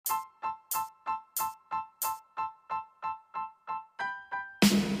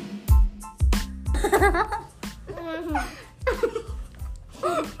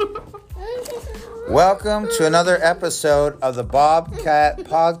Welcome to another episode of the Bobcat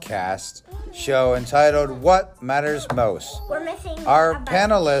podcast show entitled What Matters Most. We're missing Our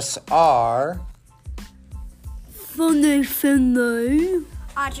panelists are Finley.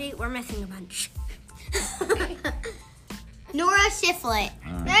 Audrey, we're missing a bunch. Nora Shiflett.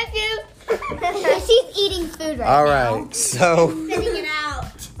 Thank you. She's eating food right all now. right. So Sending it out.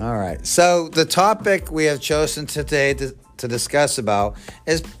 all right. So the topic we have chosen today to discuss about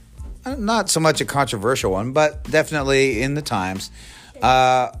is not so much a controversial one, but definitely in the times.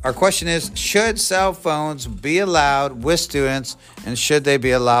 Our question is, should cell phones be allowed with students, and should they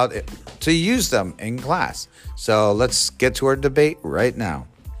be allowed to use them in class? So let's get to our debate right now.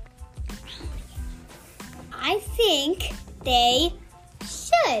 I think they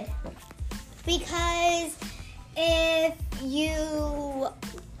should. Because if you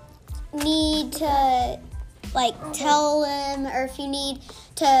need to, tell them, or if you need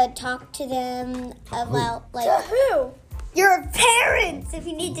to talk to them about, Who? your parents, if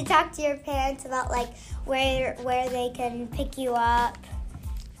you need to talk to your parents about, where they can pick you up,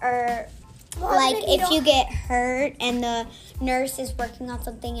 or, if you get hurt and the nurse is working on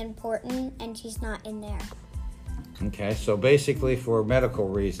something important and she's not in there. Okay, so basically for medical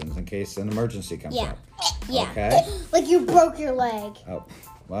reasons, in case an emergency comes up. Yeah. Okay. Like you broke your leg. Oh,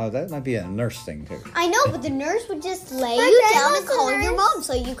 well, that might be a nurse thing too. I know, but the nurse would just lay My you grandma's down and a call nurse. your mom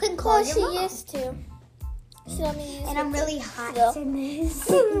so you can call your mom. She used to. She let me use And I'm really hot in this.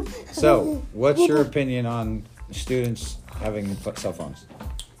 So, what's your opinion on students having cell phones?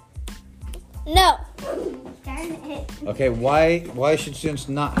 No. Darn it. Okay, why should students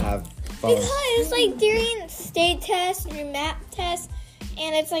not have phones? Because during state tests and your math test,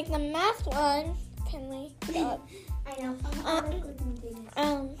 and it's the math one, Finley. I know.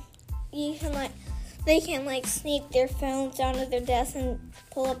 You can they can sneak their phones onto their desk and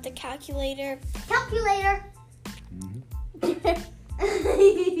pull up the calculator. Calculator.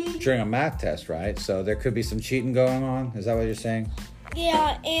 During a math test, right? So there could be some cheating going on. Is that what you're saying?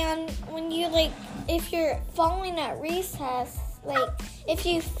 Yeah, and when you if you're falling at recess, if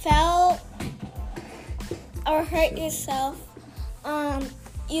you fell or hurt yourself,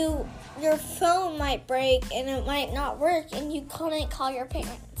 your phone might break and it might not work, and you couldn't call your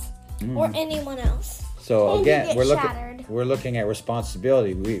parents or anyone else. So And again, you get we're looking at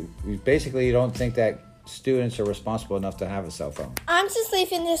responsibility. We basically don't think that students are responsible enough to have a cell phone. I'm just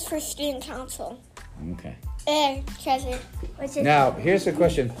leaving this for student council. Okay. Treasure. Now, here's the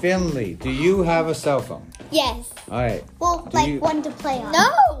question. Finley, do you have a cell phone? Yes. All right. Well, one to play on.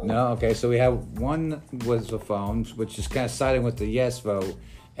 No. No? Okay, so we have one with a phone, which is kind of siding with the yes vote,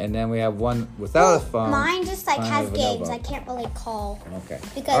 and then we have one without a phone. Mine just kind has of a no games. vote. I can't really call. Okay.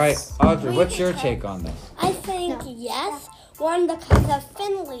 Because All right, Audrey, what's your take on this? I think yes. One, because of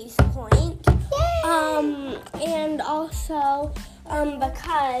Finley's point. And also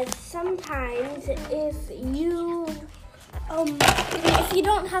because sometimes if you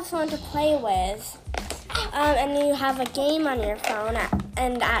don't have someone to play with, and you have a game on your phone,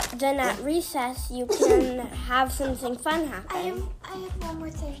 then at recess you can have something fun happen. I have one more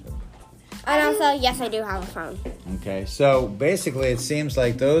thing. And also, yes, I do have a phone. Okay, so basically it seems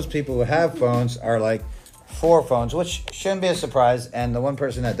like those people who have phones are for phones, which shouldn't be a surprise, and the one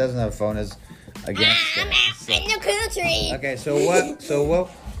person that doesn't have a phone is against it. So- In the country. Okay, so what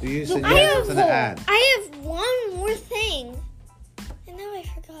do you said you have something to add? I have one more thing. And now I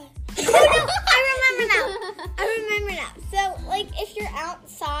forgot. Oh no, I remember now. So if you're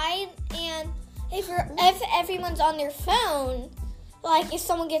outside and if everyone's on their phone, if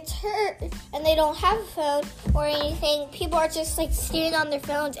someone gets hurt and they don't have a phone or anything, people are just staring on their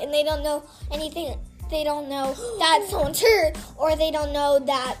phones and they don't know anything. They don't know that someone's hurt, or they don't know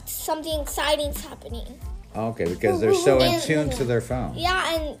that something exciting's happening. Okay, because they're so in tune to their phone.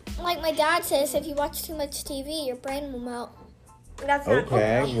 Yeah, and my dad says, if you watch too much TV, your brain will melt. That's not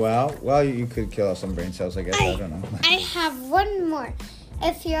Okay, well, you could kill some brain cells, I guess. I don't know. I have one more.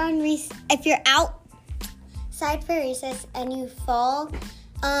 If you're outside for recess and you fall,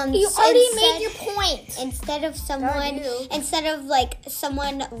 you already made your point. Instead of someone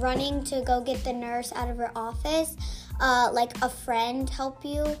running to go get the nurse out of her office, a friend help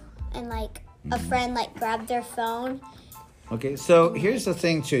you, and a friend grab their phone. Okay, so here's the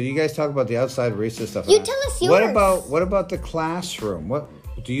thing too. You guys talk about the outside recess stuff. You tell us yours. What about the classroom? What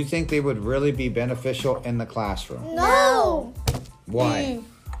do you think they would really be beneficial in the classroom? No. Why?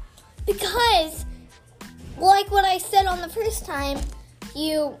 Because, what I said on the first time,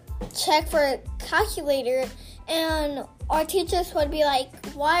 you check for a calculator, and our teachers would be like,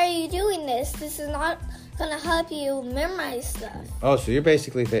 "Why are you doing this? This is not gonna help you memorize stuff." Oh, so you're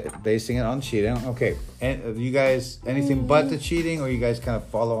basically basing it on cheating. Okay. And you guys, anything but the cheating, or you guys kind of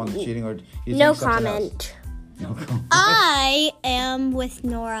follow on the cheating, or you No think something comment. else? No comment. I am with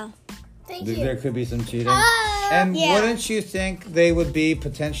Nora. Thank There you. could be some cheating. And Yeah. wouldn't you think they would be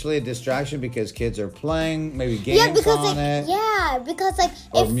potentially a distraction because kids are playing maybe games on it? Because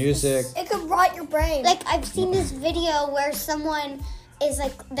Or if music. It could rot your brain. like I've seen this video where someone is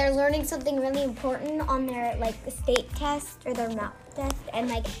like they're learning something really important on their like state test or their math test, and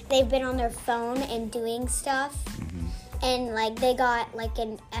like they've been on their phone and doing stuff, and like they got like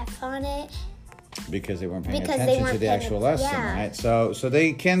an F on it. Because they weren't paying Because they attention weren't to the paying actual att- lesson, yeah. right? So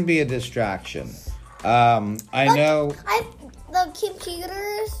they can be a distraction. I know. The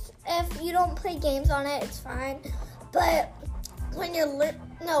computers, if you don't play games on it, it's fine. But when you're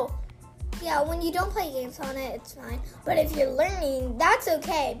when you don't play games on it, it's fine. But if you're learning, that's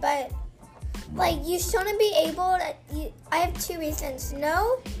okay. But like, you shouldn't be able to. I have two reasons: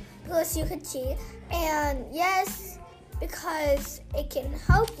 no, because you could cheat, and yes, because it can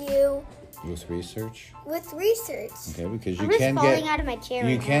help you With research. with research. Okay, because you I'm just can falling get out of my chair.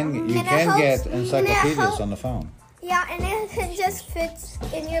 you right can now. you And it can helps- get and it encyclopedias help- on the phone. Yeah, and it just fits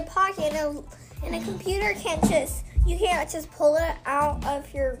in your pocket, and a computer you can't just pull it out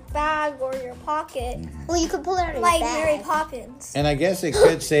of your bag or your pocket Well, you could pull it out of like your bag. Mary Poppins. And I guess it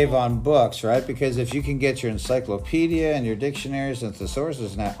could save on books, right? Because if you can get your encyclopedia and your dictionaries and the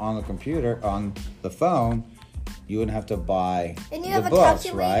sources now on the computer, on the phone, you wouldn't have to buy And you the have a books,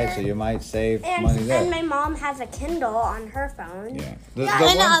 calculator. right? So you might save money there. And my mom has a Kindle on her phone. Yeah.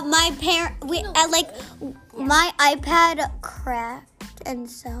 And my my iPad cracked, and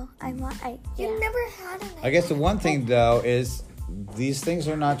so You never had an I guess the one thing though is these things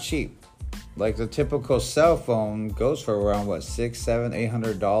are not cheap. Like the typical cell phone goes for around what, $600, $700,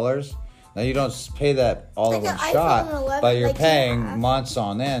 $800. Now you don't pay that all in Like one an shot, iPhone 11, but you're like you paying have. months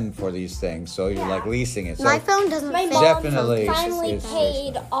on end for these things. So you're like leasing it. So my phone doesn't My fit. mom Definitely, finally it's-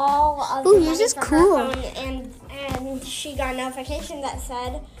 paid all of Ooh, the yours money is for cool. her phone, and she got a notification that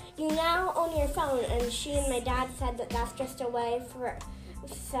said, "You now own your phone." And she and my dad said that that's just a way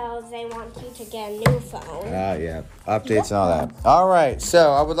so they want you to get a new phone. yeah, updates and all that. All right,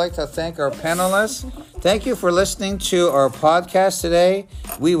 so I would like to thank our panelists. Thank you for listening to our podcast today.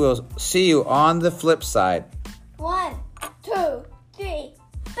 We will see you on the flip side.